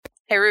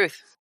Hey,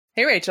 Ruth.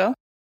 Hey, Rachel.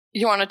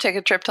 You want to take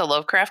a trip to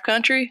Lovecraft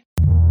Country?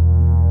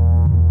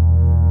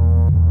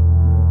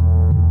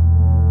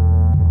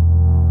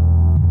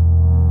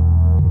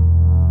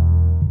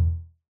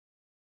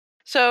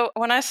 So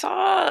when I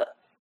saw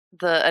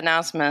the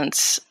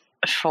announcements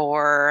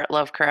for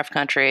Lovecraft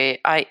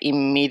Country, I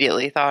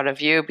immediately thought of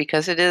you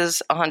because it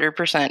is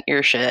 100%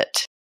 your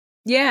shit.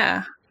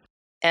 Yeah.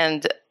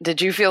 And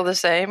did you feel the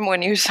same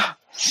when you saw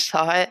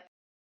it?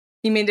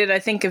 You mean, did I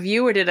think of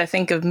you or did I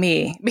think of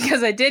me?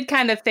 Because I did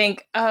kind of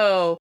think,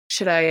 oh,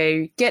 should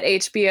I get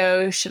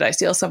HBO? Should I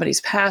steal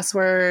somebody's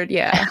password?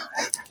 Yeah.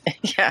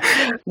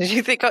 Yeah. Did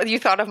you think you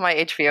thought of my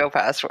HBO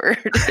password?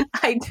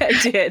 I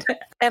did.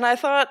 And I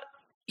thought,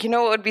 you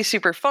know what would be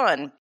super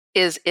fun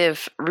is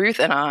if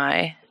Ruth and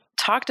I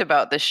talked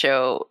about this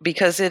show,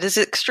 because it is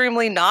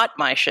extremely not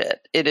my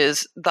shit. It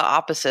is the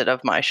opposite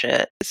of my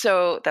shit.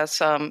 So that's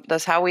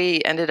how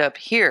we ended up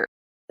here.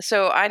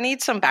 So I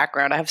need some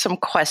background. I have some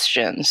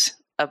questions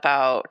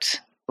about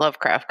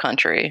Lovecraft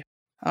Country.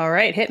 All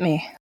right, hit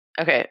me.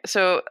 Okay,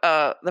 so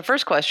the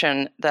first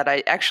question that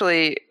I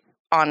actually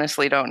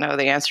honestly don't know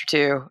the answer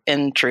to,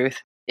 in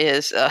truth,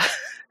 is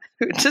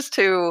just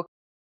who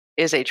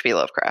is H.P.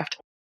 Lovecraft?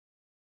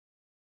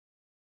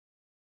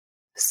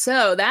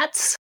 So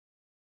that's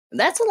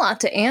a lot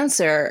to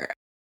answer.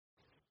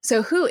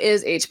 So who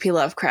is H.P.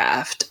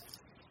 Lovecraft?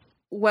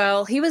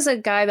 Well, he was a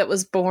guy that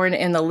was born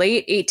in the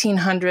late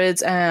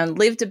 1800s and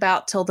lived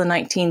about till the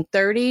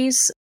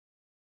 1930s.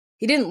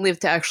 He didn't live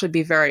to actually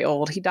be very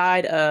old. He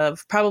died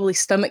of probably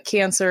stomach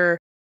cancer.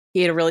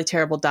 He had a really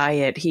terrible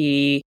diet.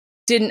 He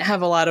didn't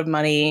have a lot of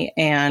money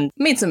and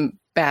made some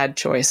bad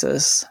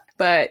choices.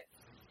 But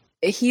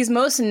he's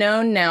most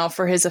known now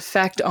for his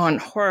effect on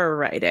horror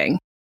writing.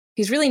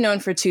 He's really known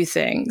for two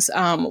things.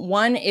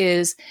 One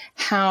is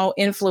how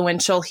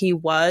influential he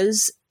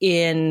was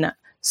in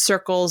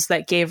circles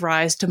that gave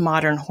rise to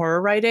modern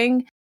horror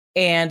writing.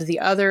 And the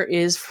other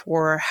is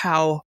for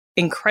how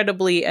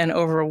incredibly and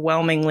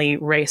overwhelmingly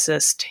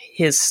racist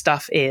his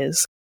stuff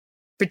is.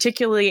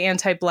 Particularly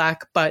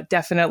anti-Black, but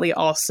definitely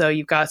also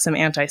you've got some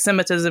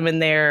anti-Semitism in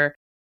there.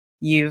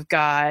 You've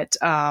got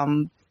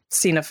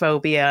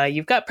xenophobia.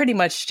 You've got pretty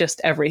much just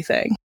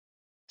everything.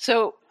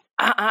 So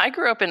I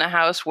grew up in a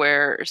house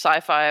where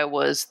sci-fi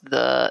was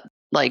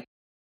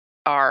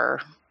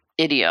our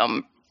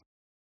idiom.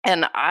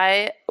 And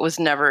I was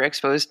never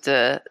exposed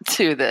to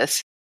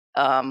this.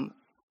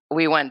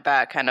 We went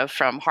back kind of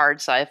from hard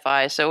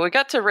sci-fi. So we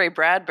got to Ray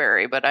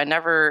Bradbury, but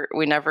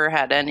we never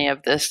had any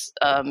of this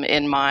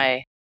in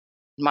my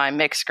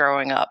mix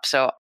growing up.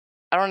 So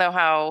I don't know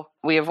how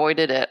we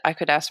avoided it. I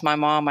could ask my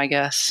mom, I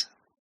guess.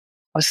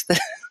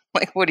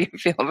 What do you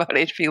feel about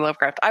H.P.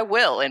 Lovecraft? I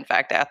will, in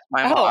fact, ask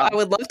my mom. Oh, I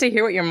would love to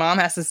hear what your mom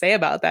has to say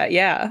about that.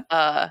 Yeah.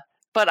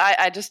 But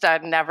I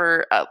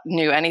never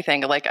knew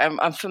anything. Like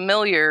I'm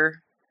familiar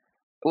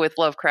with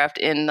Lovecraft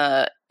in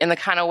the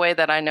kind of way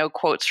that I know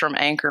quotes from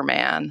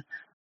Anchorman.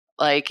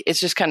 Like it's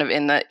just kind of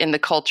in the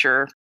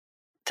culture,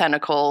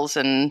 tentacles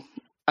and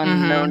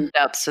unknown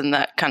depths and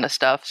that kind of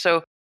stuff.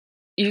 So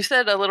you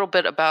said a little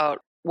bit about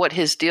what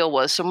his deal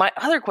was. So my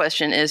other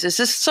question is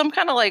this some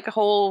kind of like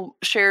whole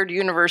shared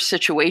universe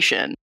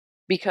situation?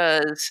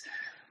 Because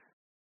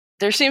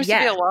there seems to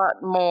be a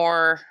lot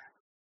more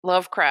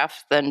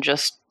Lovecraft than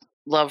just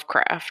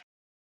Lovecraft.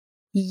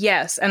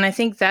 Yes, and I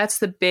think that's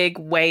the big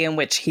way in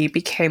which he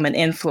became an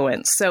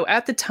influence. So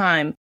at the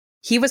time,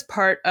 he was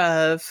part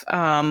of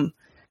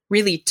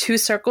really two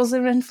circles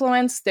of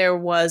influence. There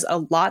was a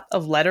lot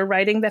of letter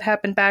writing that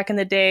happened back in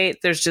the day.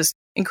 There's just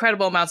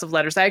incredible amounts of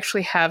letters. I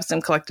actually have some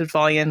collected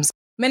volumes,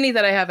 many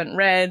that I haven't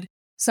read,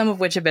 some of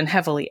which have been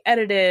heavily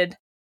edited.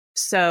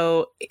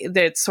 So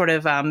it's sort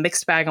of a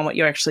mixed bag on what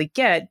you actually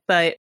get.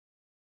 But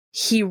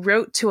he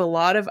wrote to a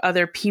lot of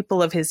other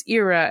people of his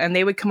era, and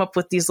they would come up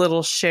with these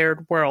little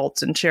shared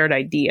worlds and shared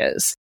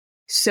ideas.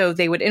 So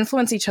they would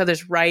influence each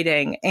other's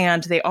writing,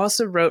 and they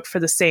also wrote for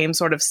the same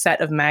sort of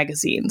set of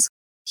magazines.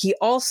 He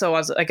also,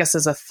 as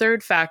a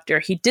third factor,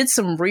 he did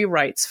some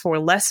rewrites for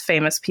less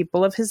famous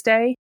people of his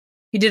day.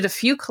 He did a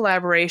few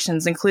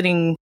collaborations,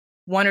 including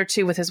one or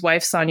two with his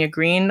wife, Sonia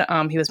Green.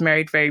 He was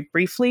married very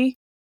briefly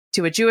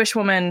to a Jewish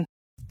woman.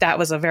 That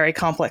was a very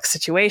complex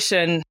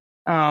situation.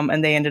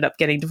 And they ended up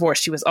getting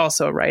divorced. She was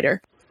also a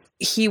writer.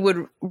 He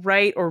would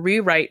write or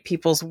rewrite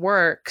people's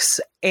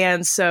works.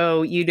 And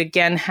so you'd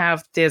again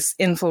have this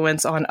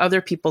influence on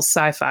other people's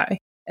sci-fi.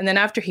 And then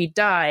after he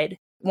died,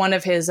 one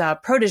of his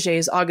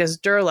proteges,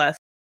 August Derleth,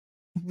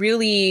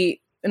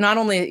 really not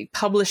only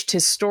published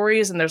his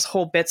stories, and there's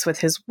whole bits with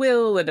his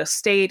will and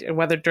estate and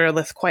whether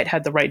Derleth quite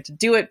had the right to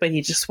do it, but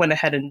he just went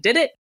ahead and did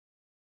it.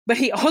 But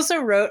he also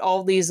wrote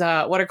all these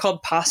what are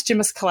called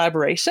posthumous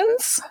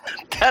collaborations.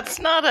 That's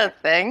not a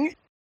thing.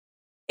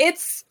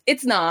 It's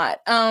not.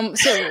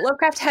 So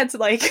Lovecraft had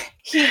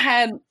he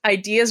had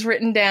ideas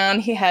written down.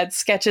 He had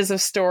sketches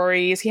of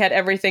stories. He had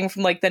everything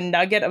from the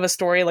nugget of a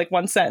story,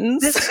 one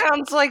sentence. This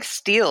sounds like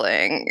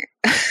stealing.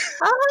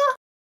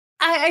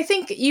 I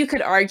think you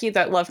could argue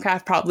that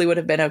Lovecraft probably would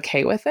have been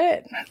okay with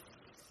it.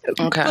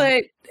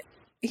 Okay.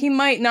 But he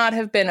might not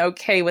have been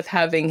okay with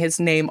having his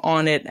name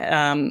on it,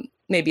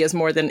 maybe as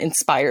more than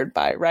inspired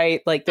by,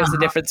 right? Like there's a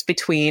difference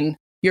between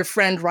your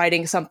friend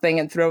writing something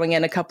and throwing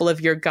in a couple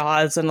of your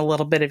gods and a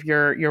little bit of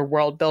your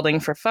world building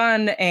for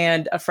fun,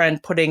 and a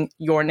friend putting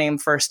your name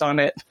first on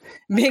it,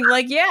 being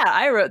like, yeah,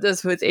 I wrote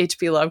this with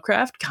H.P.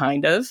 Lovecraft,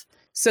 kind of.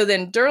 So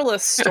then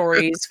Derleth's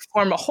stories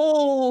form a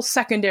whole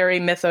secondary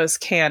mythos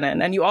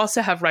canon. And you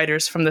also have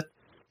writers from the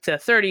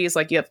 30s,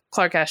 like you have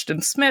Clark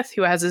Ashton Smith,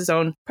 who has his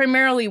own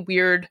primarily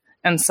weird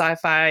and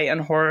sci-fi and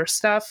horror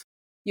stuff.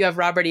 You have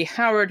Robert E.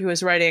 Howard, who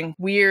is writing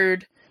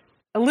weird,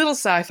 a little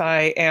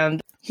sci-fi, and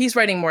he's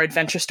writing more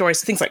adventure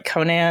stories, things like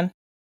Conan.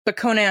 But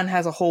Conan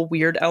has a whole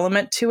weird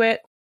element to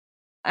it.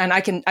 And I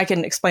can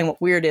explain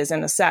what weird is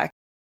in a sec.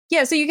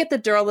 Yeah, so you get the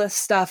Derleth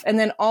stuff, and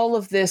then all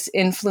of this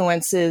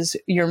influences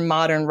your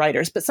modern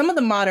writers. But some of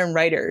the modern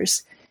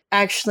writers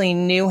actually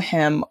knew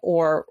him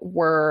or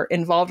were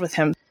involved with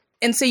him.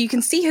 And so you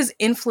can see his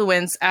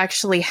influence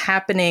actually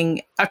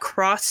happening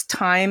across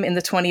time in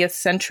the 20th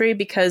century,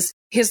 because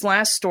his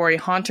last story,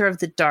 Haunter of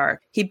the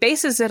Dark, he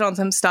bases it on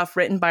some stuff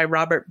written by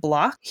Robert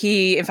Bloch.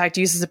 He, in fact,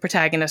 uses the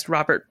protagonist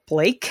Robert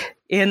Blake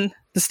in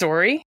the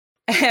story.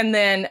 And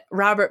then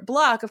Robert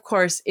Bloch, of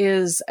course,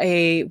 is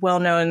a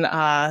well-known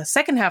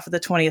second half of the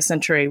 20th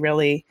century,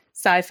 really,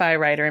 sci-fi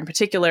writer in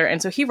particular.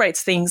 And so he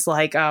writes things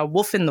like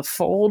Wolf in the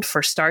Fold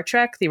for Star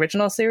Trek, the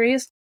original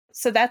series.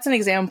 So that's an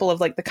example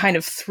of like the kind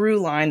of through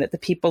line that the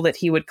people that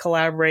he would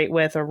collaborate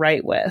with or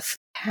write with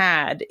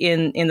had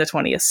in the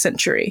 20th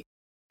century.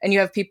 And you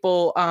have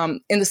people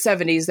in the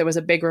 70s, there was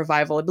a big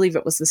revival, I believe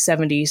it was the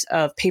 70s,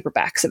 of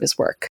paperbacks of his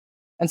work.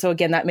 And so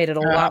again, that made it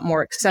a lot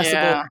more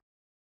accessible. Yeah.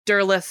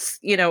 Derleth,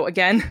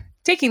 again,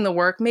 taking the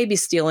work, maybe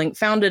stealing,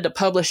 founded a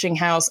publishing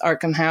house,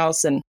 Arkham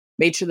House, and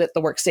made sure that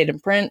the work stayed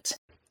in print.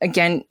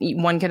 Again,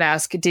 one could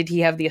ask, did he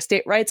have the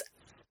estate rights?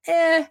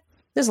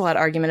 There's a lot of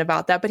argument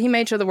about that, but he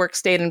made sure the work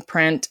stayed in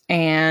print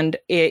and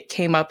it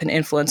came up and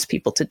influenced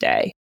people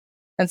today.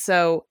 And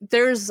so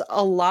there's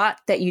a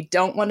lot that you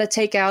don't want to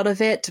take out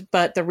of it,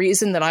 but the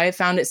reason that I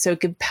found it so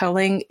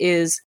compelling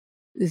is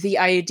the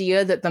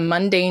idea that the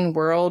mundane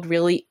world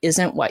really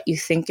isn't what you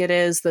think it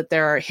is, that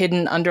there are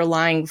hidden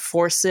underlying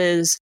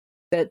forces,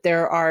 that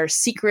there are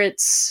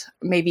secrets,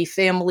 maybe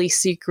family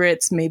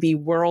secrets, maybe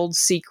world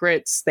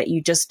secrets that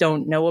you just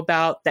don't know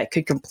about that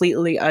could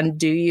completely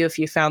undo you if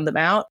you found them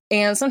out.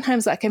 And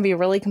sometimes that can be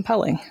really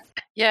compelling.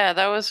 Yeah,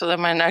 that was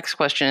my next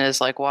question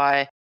is like,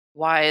 why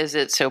is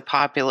it so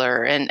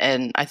popular?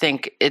 And I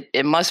think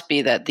it must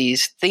be that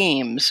these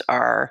themes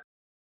are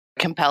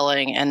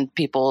compelling and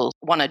people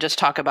want to just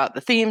talk about the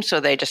themes, so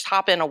they just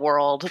hop in a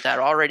world that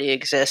already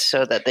exists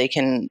so that they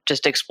can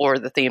just explore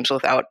the themes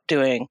without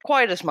doing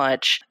quite as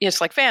much.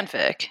 It's like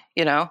fanfic,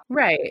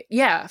 Right.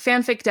 Yeah.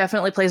 Fanfic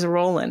definitely plays a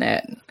role in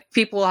it.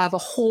 People have a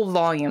whole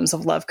volumes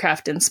of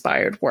Lovecraft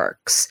inspired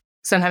works,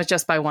 sometimes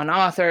just by one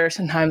author,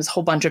 sometimes a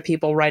whole bunch of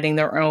people writing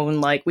their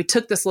own, like, we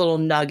took this little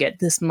nugget,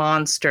 this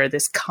monster,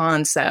 this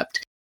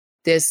concept,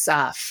 this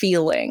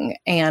feeling,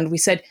 and we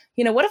said,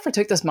 what if I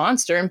took this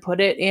monster and put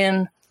it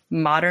in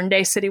modern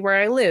day city where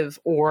I live,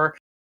 or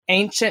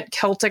ancient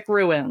Celtic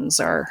ruins,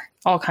 or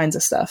all kinds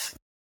of stuff.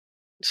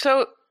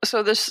 So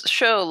this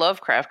show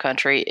Lovecraft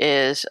Country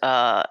is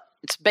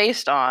it's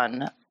based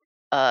on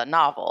a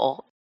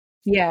novel.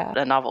 Yeah.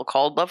 A novel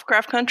called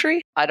Lovecraft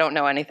Country. I don't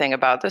know anything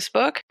about this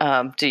book.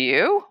 Do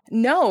you?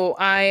 No,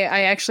 I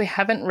actually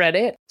haven't read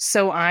it.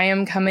 So I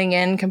am coming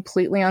in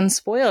completely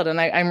unspoiled.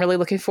 And I'm really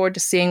looking forward to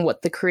seeing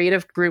what the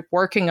creative group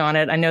working on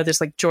it. I know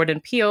there's like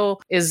Jordan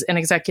Peele is an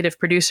executive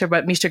producer,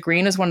 but Misha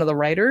Green is one of the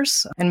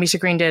writers. And Misha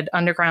Green did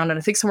Underground and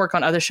I think some work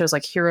on other shows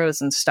like Heroes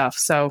and stuff.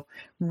 So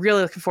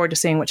really looking forward to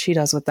seeing what she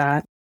does with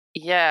that.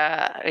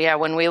 Yeah.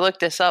 When we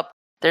looked this up,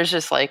 there's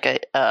just like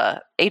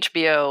a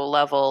HBO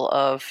level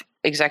of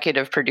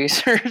executive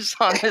producers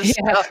on this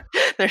stuff.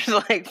 There's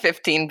like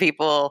 15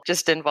 people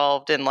just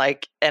involved in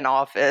like an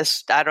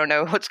office. I don't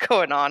know what's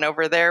going on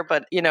over there,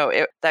 but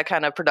that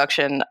kind of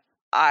production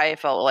I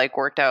felt like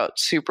worked out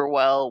super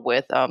well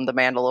with The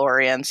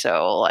Mandalorian.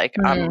 So like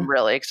I'm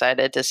really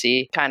excited to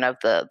see kind of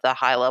the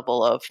high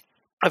level of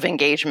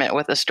engagement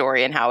with the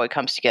story and how it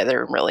comes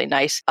together. Really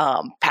nice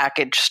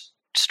packaged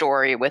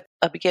story with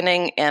a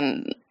beginning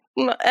and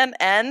an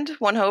end.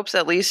 One hopes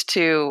at least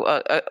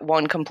to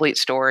one complete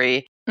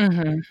story.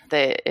 Mm-hmm.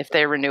 If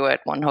they renew it,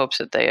 one hopes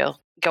that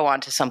they'll go on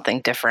to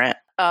something different.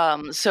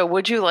 So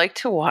would you like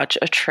to watch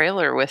a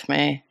trailer with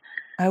me?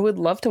 I would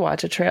love to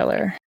watch a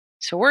trailer.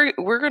 So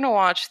we're going to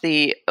watch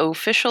the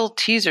official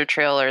teaser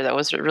trailer that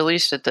was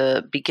released at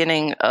the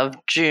beginning of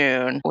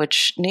June,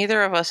 which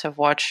neither of us have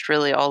watched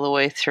really all the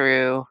way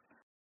through.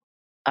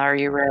 Are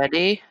you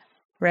ready?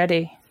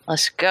 Ready.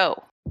 Let's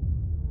go.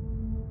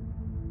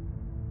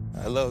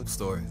 I love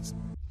stories.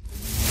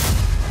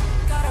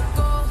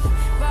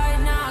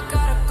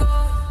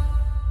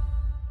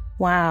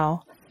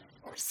 Wow.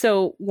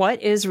 So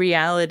what is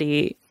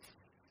reality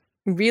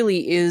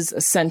really is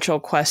a central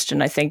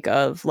question, I think,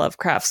 of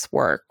Lovecraft's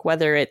work,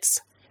 whether it's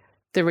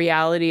the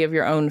reality of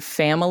your own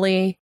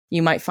family.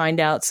 You might find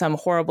out some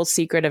horrible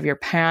secret of your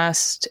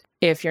past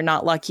If you're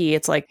not lucky,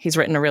 it's like he's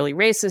written a really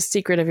racist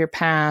secret of your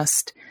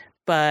past,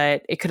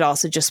 but it could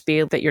also just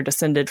be that you're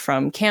descended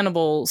from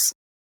cannibals,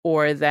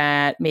 or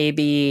that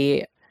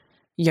maybe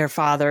your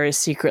father is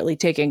secretly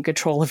taking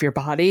control of your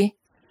body,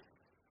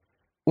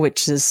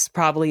 which is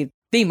probably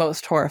the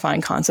most horrifying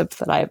concept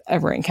that I've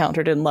ever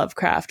encountered in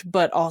Lovecraft.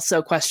 But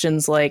also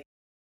questions like,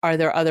 are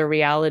there other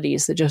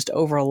realities that just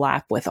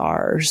overlap with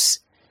ours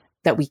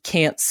that we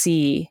can't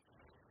see?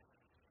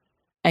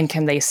 And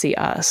can they see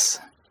us?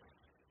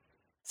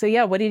 So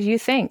yeah, what did you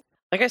think?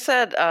 Like I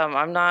said,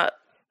 I'm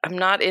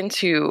not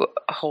into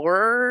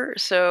horror,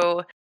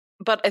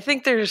 but I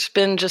think there's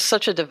been just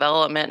such a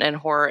development in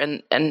horror,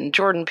 and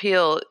Jordan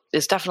Peele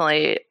is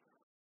definitely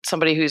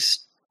somebody who's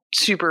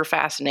super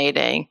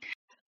fascinating.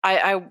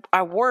 I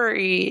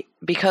worry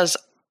because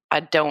I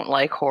don't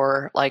like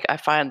horror. Like, I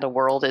find the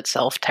world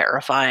itself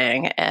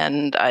terrifying,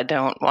 and I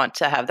don't want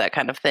to have that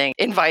kind of thing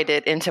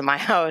invited into my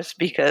house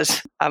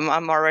because I'm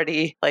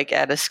already like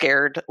at a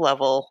scared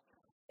level.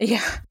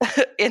 Yeah.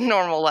 In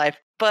normal life.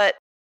 But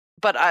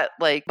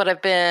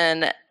I've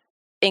been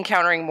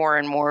encountering more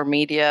and more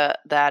media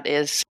that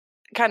is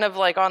kind of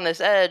like on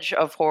this edge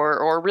of horror,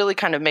 or really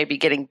kind of maybe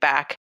getting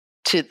back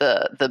to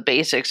the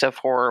basics of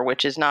horror,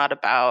 which is not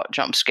about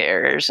jump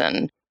scares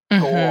and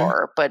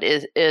gore, but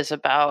is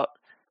about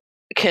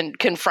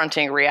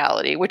confronting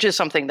reality, which is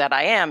something that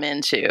I am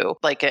into.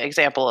 Like an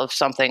example of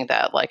something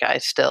that like I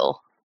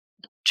still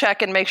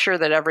check and make sure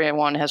that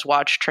everyone has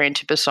watched Train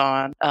to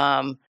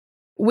Busan.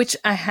 Which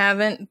I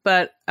haven't,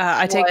 but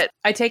I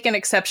take an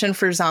exception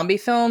for zombie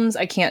films.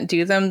 I can't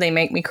do them; they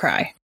make me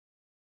cry.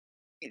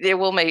 It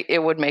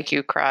would make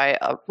you cry.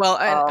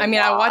 I mean,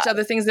 I watch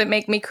other things that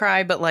make me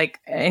cry, but like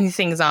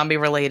anything zombie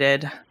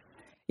related.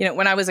 You know,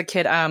 when I was a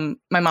kid,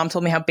 my mom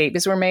told me how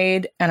babies were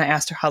made, and I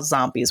asked her how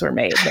zombies were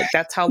made. Like,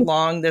 that's how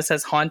long this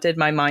has haunted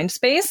my mind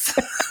space.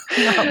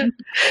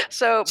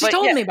 So she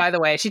told me, by the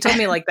way,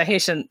 like the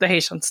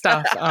Haitian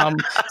stuff.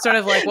 Sort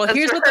of like, well,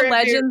 here's what the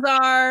legends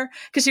are,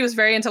 because she was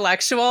very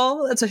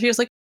intellectual, and so she was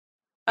like,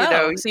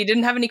 so you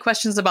didn't have any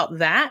questions about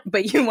that,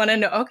 but you want to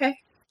know? Okay,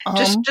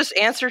 just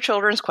answer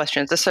children's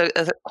questions. This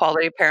is a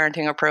quality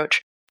parenting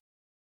approach.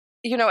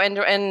 You know,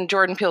 and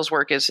Jordan Peele's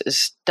work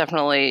is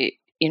definitely,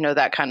 you know,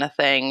 that kind of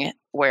thing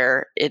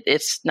where it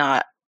is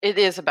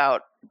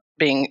about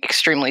being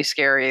extremely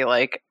scary.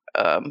 Like,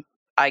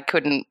 I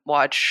couldn't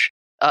watch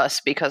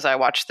Us because I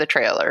watched the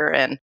trailer,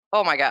 and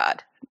oh my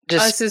God.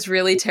 Us is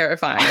really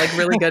terrifying, like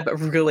really good, but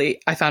really,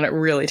 I found it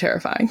really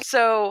terrifying.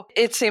 So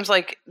it seems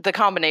like the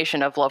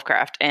combination of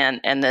Lovecraft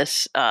and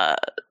this kind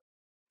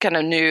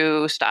of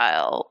new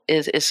style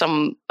is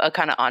a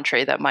kind of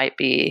entree that might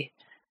be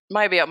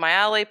up my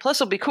alley. Plus,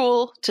 it'll be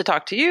cool to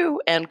talk to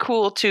you and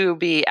cool to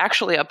be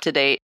actually up to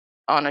date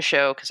on a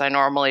show, because I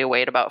normally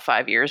wait about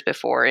 5 years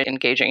before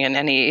engaging in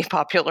any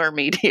popular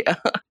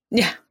media.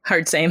 Yeah,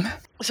 hard same.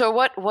 So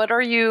what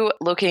are you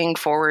looking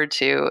forward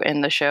to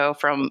in the show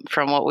from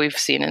what we've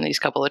seen in these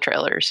couple of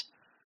trailers?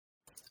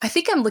 I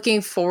think I'm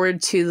looking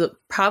forward to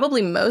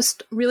probably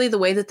most really the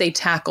way that they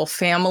tackle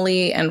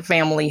family and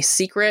family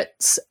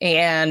secrets,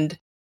 and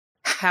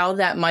how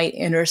that might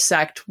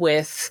intersect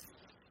with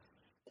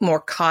more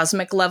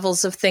cosmic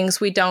levels of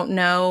things we don't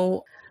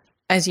know.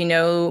 As you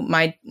know,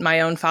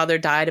 my own father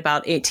died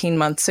about 18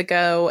 months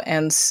ago,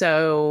 and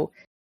so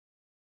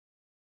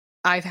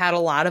I've had a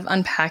lot of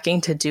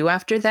unpacking to do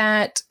after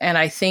that, and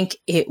I think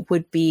it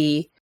would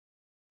be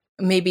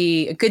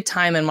maybe a good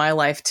time in my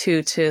life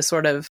too to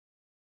sort of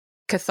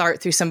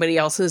cathart through somebody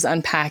else's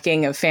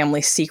unpacking of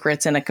family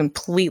secrets in a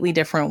completely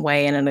different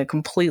way and in a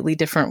completely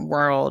different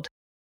world.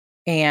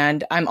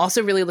 And I'm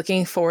also really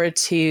looking forward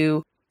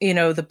to, you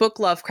know, the book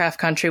Lovecraft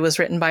Country was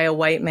written by a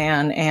white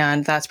man,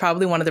 and that's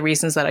probably one of the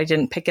reasons that I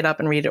didn't pick it up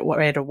and read it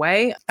right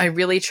away. I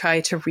really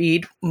try to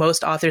read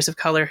most authors of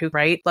color who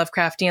write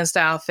Lovecraftian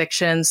style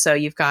fiction. So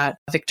you've got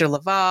Victor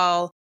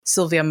LaValle,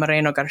 Silvia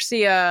Moreno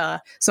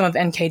Garcia. Some of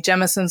N.K.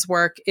 Jemison's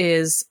work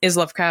is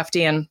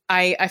Lovecraftian.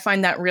 I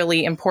find that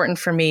really important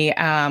for me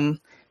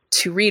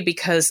to read,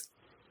 because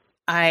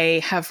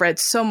I have read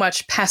so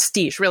much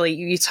pastiche. Really,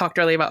 you talked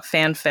earlier about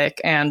fanfic,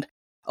 and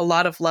a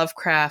lot of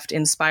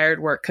Lovecraft-inspired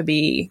work could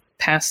be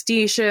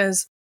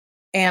pastiches.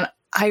 And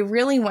I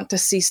really want to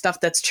see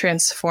stuff that's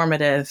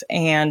transformative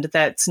and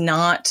that's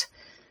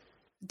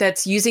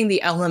using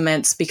the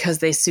elements because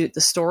they suit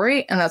the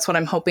story. And that's what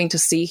I'm hoping to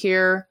see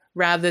here,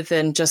 rather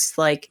than just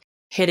like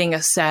hitting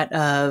a set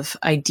of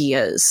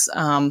ideas.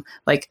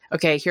 Like,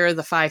 okay, here are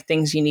the 5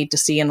 things you need to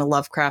see in a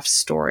Lovecraft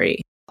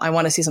story. I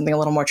want to see something a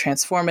little more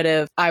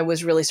transformative. I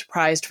was really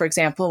surprised, for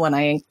example, when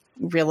I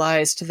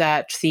realized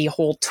that the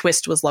whole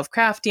twist was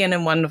Lovecraftian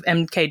in one of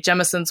N.K.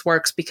 Jemison's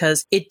works,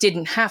 because it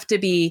didn't have to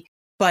be,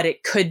 but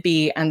it could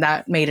be, and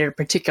that made it a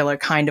particular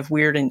kind of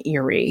weird and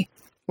eerie.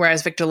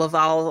 Whereas Victor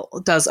LaValle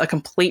does a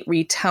complete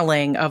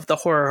retelling of the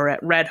horror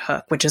at Red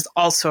Hook, which is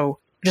also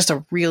just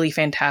a really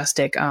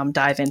fantastic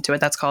dive into it.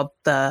 That's called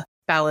The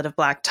Ballad of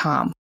Black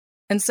Tom.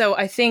 And so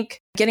I think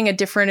getting a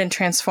different and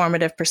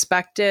transformative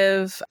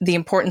perspective, the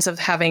importance of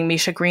having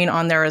Misha Green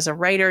on there as a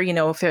writer,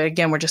 if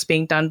again, we're just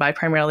being done by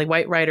primarily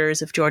white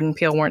writers, if Jordan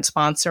Peele weren't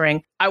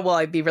sponsoring,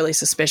 I'd be really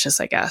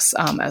suspicious, I guess,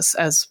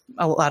 as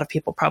a lot of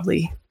people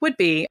probably would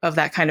be of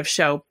that kind of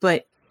show.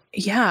 But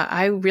yeah,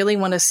 I really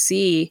want to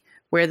see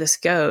where this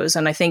goes.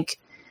 And I think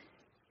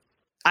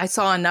I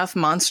saw enough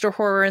monster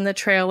horror in the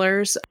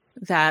trailers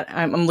that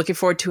I'm looking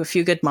forward to a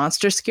few good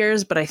monster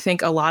scares, but I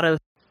think a lot of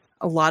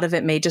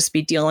it may just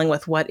be dealing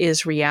with what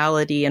is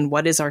reality and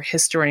what is our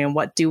history and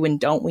what do and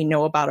don't we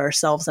know about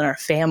ourselves and our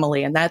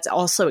family. And that's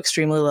also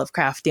extremely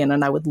Lovecraftian,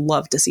 and I would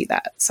love to see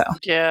that. So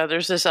yeah,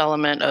 there's this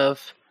element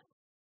of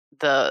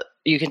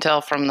you can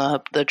tell from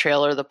the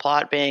trailer, the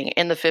plot being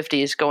in the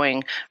 50s,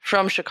 going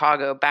from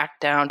Chicago back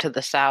down to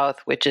the South,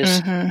 which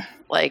is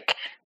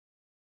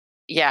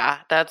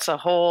that's a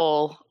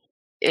whole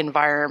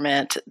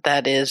environment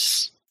that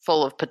is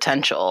full of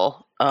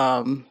potential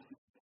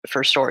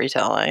for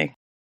storytelling.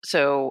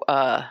 So,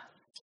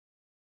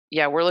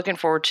 we're looking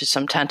forward to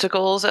some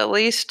tentacles, at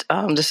least.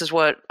 This is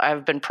what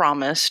I've been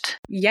promised.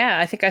 Yeah,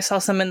 I think I saw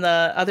some in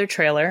the other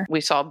trailer.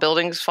 We saw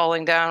buildings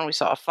falling down. We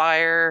saw a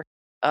fire.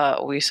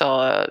 We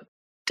saw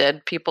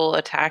dead people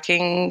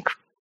attacking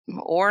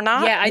or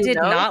not. Yeah, I did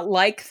not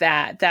like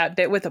that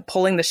bit with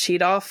pulling the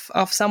sheet off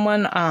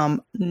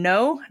someone.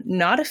 No,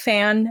 not a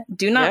fan.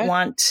 Do not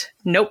want.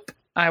 Nope.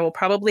 I will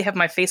probably have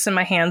my face in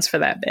my hands for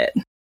that bit.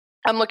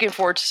 I'm looking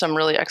forward to some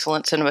really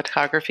excellent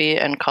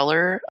cinematography and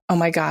color. Oh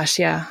my gosh,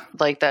 yeah.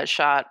 Like that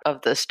shot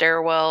of the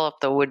stairwell, of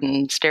the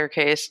wooden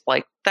staircase,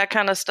 like that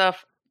kind of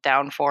stuff,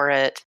 down for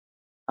it.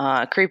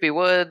 Creepy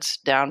woods,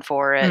 down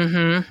for it.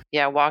 Mm-hmm.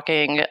 Yeah,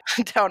 walking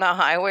down a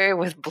highway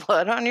with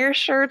blood on your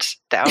shirts,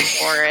 down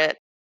for it.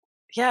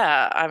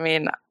 Yeah, I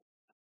mean,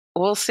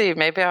 we'll see.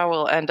 Maybe I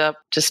will end up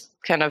just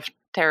kind of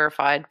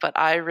terrified, but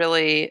I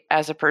really,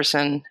 as a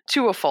person,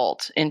 to a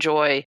fault,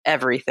 enjoy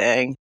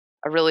everything.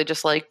 I really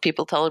just like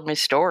people telling me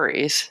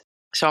stories.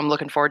 So I'm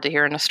looking forward to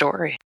hearing a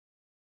story.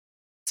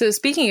 So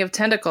speaking of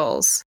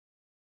tentacles,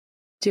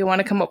 do you want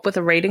to come up with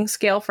a rating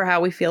scale for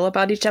how we feel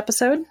about each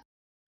episode?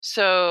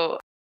 So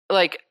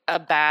like a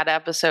bad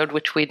episode,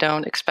 which we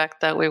don't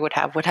expect that we would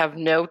have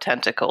no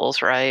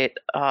tentacles, right?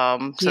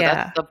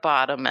 That's the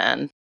bottom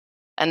end.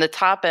 And the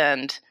top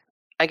end,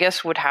 I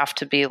guess, would have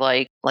to be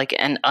like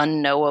an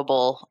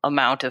unknowable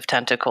amount of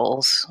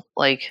tentacles.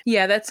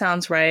 Yeah, that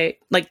sounds right.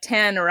 Like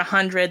 10 or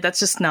 100. That's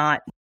just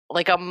not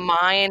like a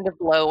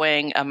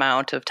mind-blowing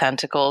amount of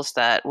tentacles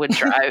that would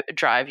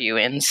drive you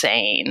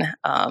insane.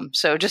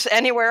 So just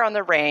anywhere on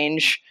the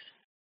range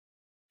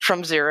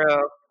from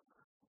 0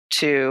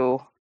 to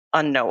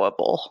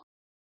unknowable.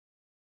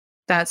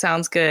 That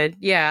sounds good.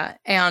 Yeah.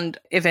 And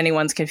if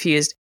anyone's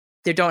confused,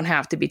 there don't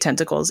have to be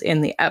tentacles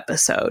in the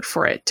episode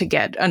for it to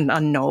get an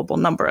unknowable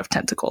number of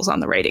tentacles on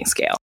the rating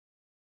scale,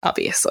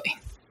 obviously.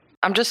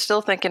 I'm just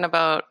still thinking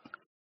about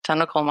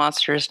tentacle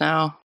monsters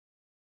now.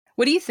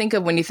 What do you think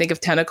of when you think of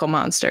tentacle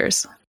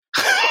monsters?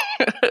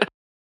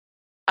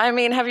 I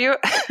mean, have you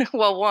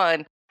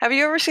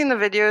ever seen the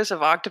videos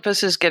of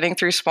octopuses getting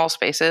through small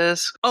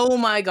spaces? Oh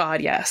my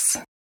God, yes.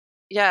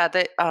 Yeah,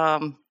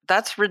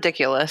 that's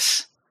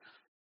ridiculous.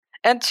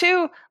 And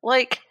two,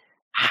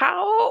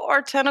 how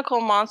are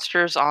tentacle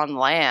monsters on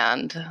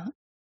land?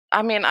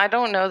 I mean, I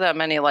don't know that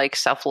many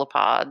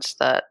cephalopods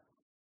that.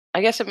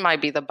 I guess it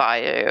might be the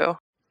bayou.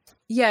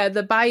 Yeah,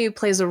 the bayou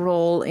plays a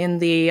role in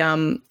the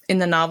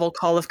novel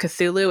Call of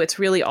Cthulhu. It's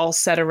really all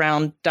set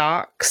around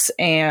docks,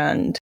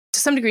 and to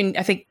some degree,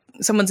 I think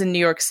someone's in New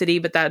York City,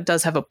 but that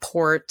does have a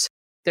port.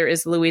 There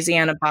is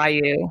Louisiana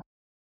Bayou.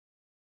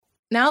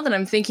 Now that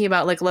I'm thinking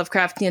about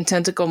Lovecraftian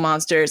tentacle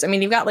monsters, I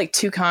mean, you've got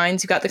two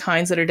kinds. You've got the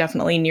kinds that are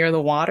definitely near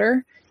the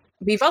water.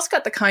 But you've also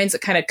got the kinds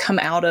that kind of come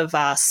out of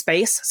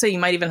space. So you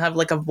might even have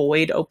a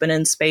void open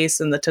in space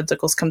and the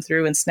tentacles come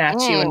through and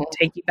snatch you and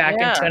take you back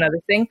into another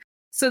thing.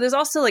 So there's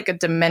also a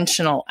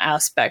dimensional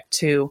aspect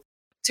to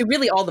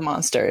really all the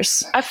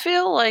monsters. I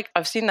feel like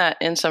I've seen that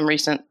in some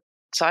recent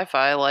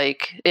sci-fi,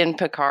 like in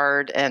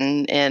Picard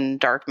and in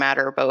Dark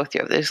Matter, both.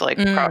 You have these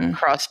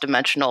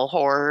cross-dimensional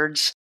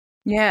hordes.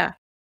 Yeah.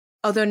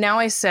 Although now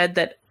I said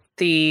that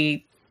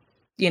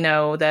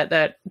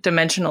that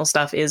dimensional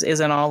stuff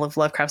isn't all of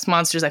Lovecraft's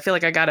monsters. I feel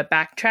like I got to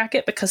backtrack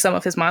it because some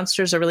of his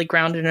monsters are really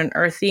grounded and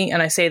earthy.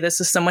 And I say this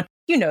as someone,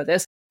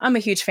 this, I'm a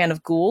huge fan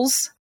of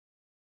ghouls.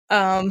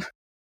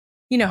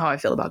 You know how I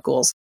feel about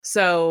ghouls.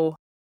 So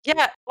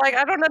yeah,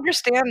 I don't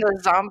understand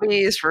the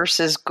zombies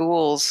versus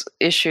ghouls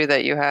issue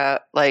that you have.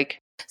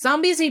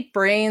 Zombies eat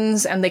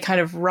brains and they kind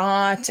of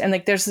rot. And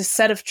there's this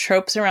set of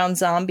tropes around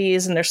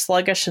zombies and they're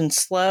sluggish and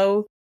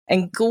slow.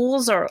 And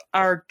ghouls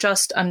are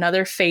just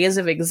another phase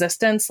of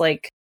existence.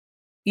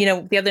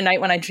 The other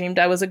night when I dreamed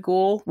I was a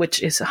ghoul,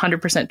 which is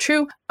 100%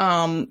 true,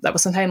 that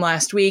was sometime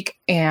last week,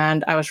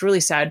 and I was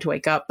really sad to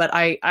wake up, but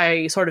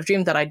I sort of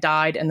dreamed that I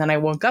died, and then I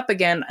woke up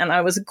again, and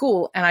I was a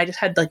ghoul, and I just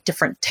had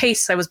different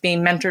tastes. I was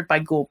being mentored by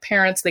ghoul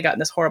parents. They got in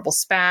this horrible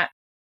spat.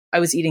 I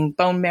was eating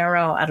bone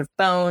marrow out of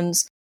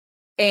bones,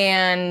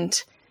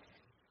 and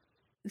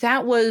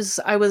that was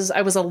I was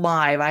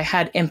alive. I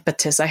had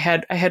impetus. I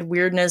had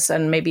weirdness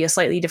and maybe a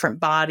slightly different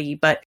body,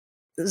 but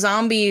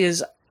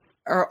zombies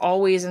are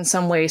always in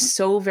some ways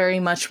so very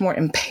much more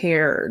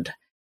impaired.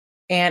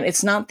 And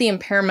it's not the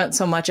impairment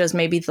so much as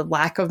maybe the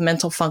lack of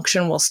mental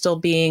function while still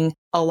being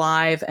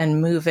alive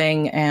and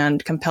moving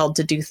and compelled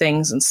to do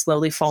things and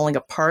slowly falling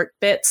apart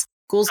bits.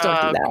 Ghouls don't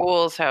do that.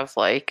 Ghouls have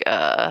like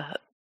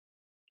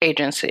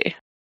agency.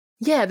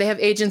 Yeah, they have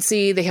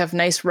agency. They have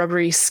nice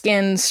rubbery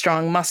skin,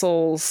 strong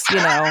muscles. You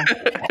know,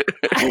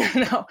 I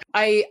don't know.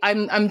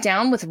 I'm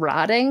down with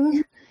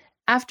rotting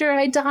after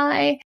I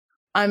die.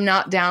 I'm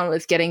not down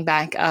with getting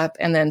back up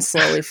and then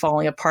slowly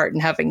falling apart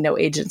and having no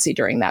agency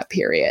during that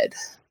period.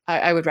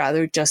 I would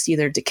rather just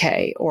either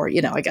decay or,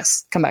 you know, I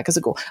guess come back as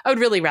a ghoul. I would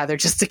really rather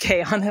just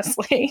decay,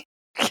 honestly.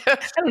 I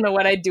don't know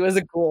what I'd do as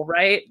a ghoul,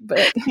 right?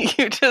 But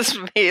you just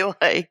be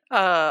like,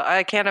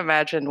 I can't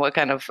imagine what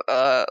kind of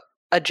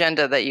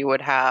agenda that you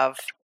would have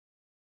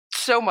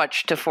so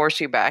much to force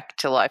you back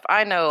to life.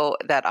 I know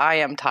that I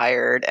am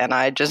tired and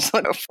I just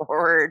look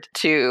forward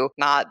to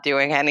not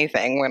doing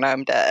anything when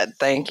I'm dead.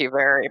 Thank you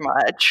very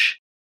much.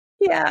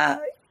 Yeah,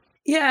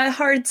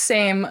 hard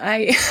same.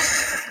 I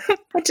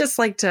just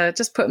like to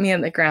just put me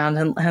in the ground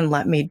and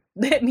let me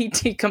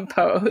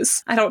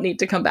decompose. I don't need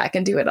to come back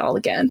and do it all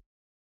again.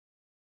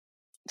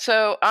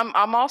 So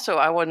I'm also,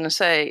 I want to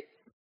say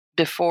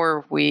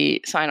before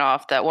we sign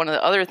off that one of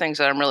the other things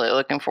that I'm really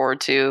looking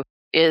forward to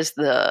is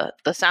the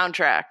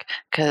soundtrack,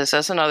 because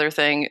that's another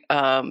thing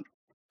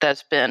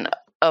that's been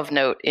of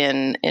note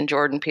in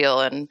Jordan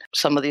Peele and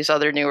some of these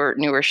other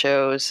newer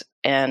shows.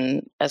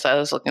 And as I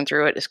was looking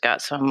through it, it's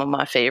got some of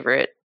my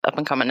favorite up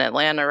and coming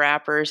Atlanta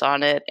rappers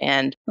on it,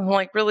 and I'm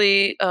like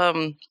really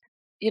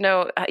you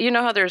know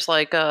how there's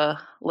like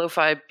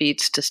lo-fi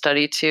beats to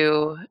study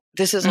to.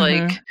 This is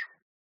like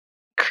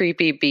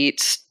creepy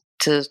beats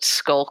to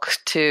skulk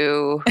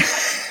to.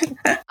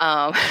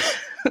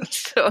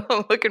 So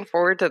I'm looking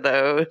forward to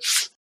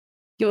those.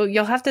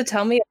 You'll have to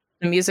tell me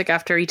the music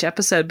after each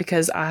episode,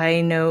 because I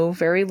know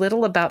very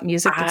little about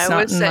music. That's I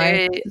would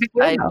say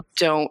I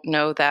don't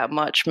know that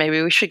much.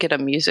 Maybe we should get a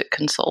music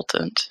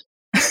consultant.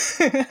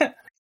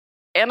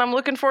 And I'm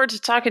looking forward to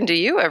talking to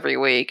you every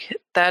week.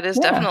 That is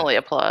definitely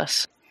a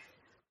plus.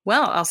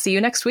 Well, I'll see you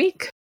next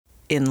week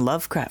in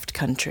Lovecraft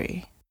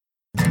Country.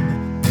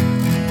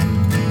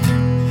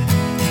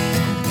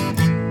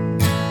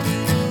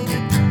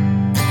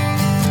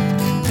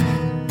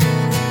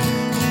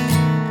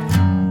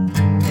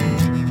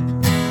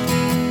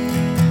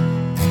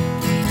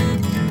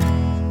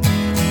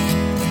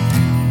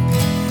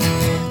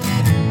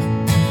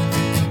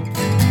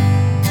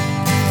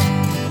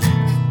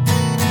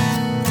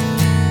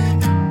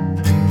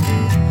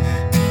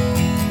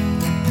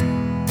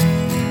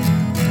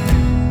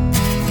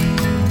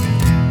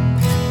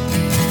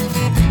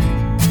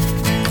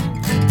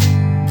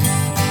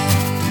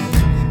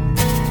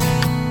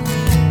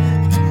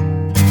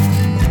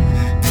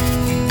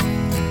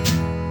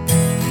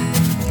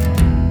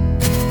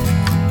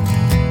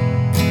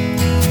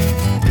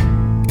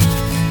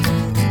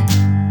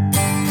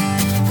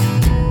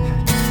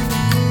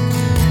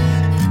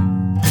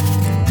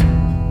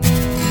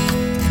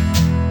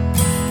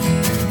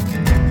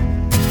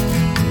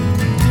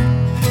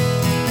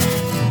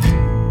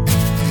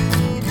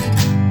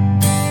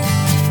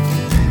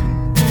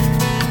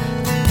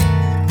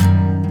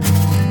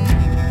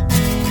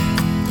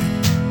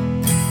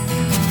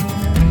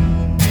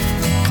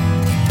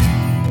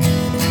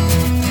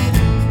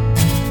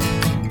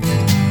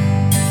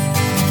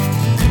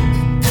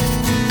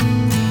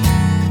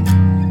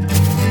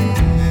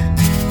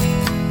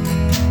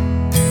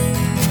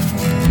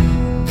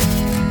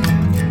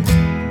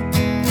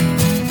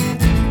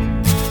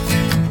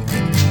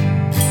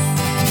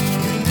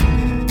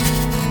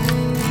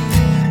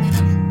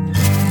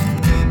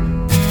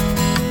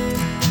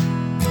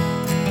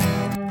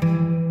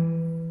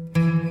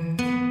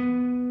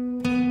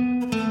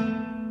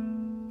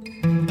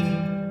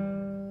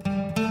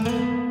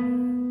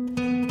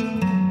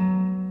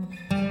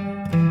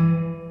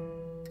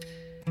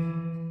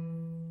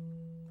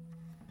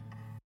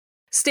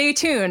 Stay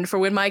tuned for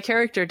when my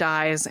character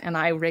dies and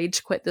I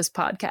rage quit this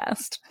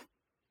podcast.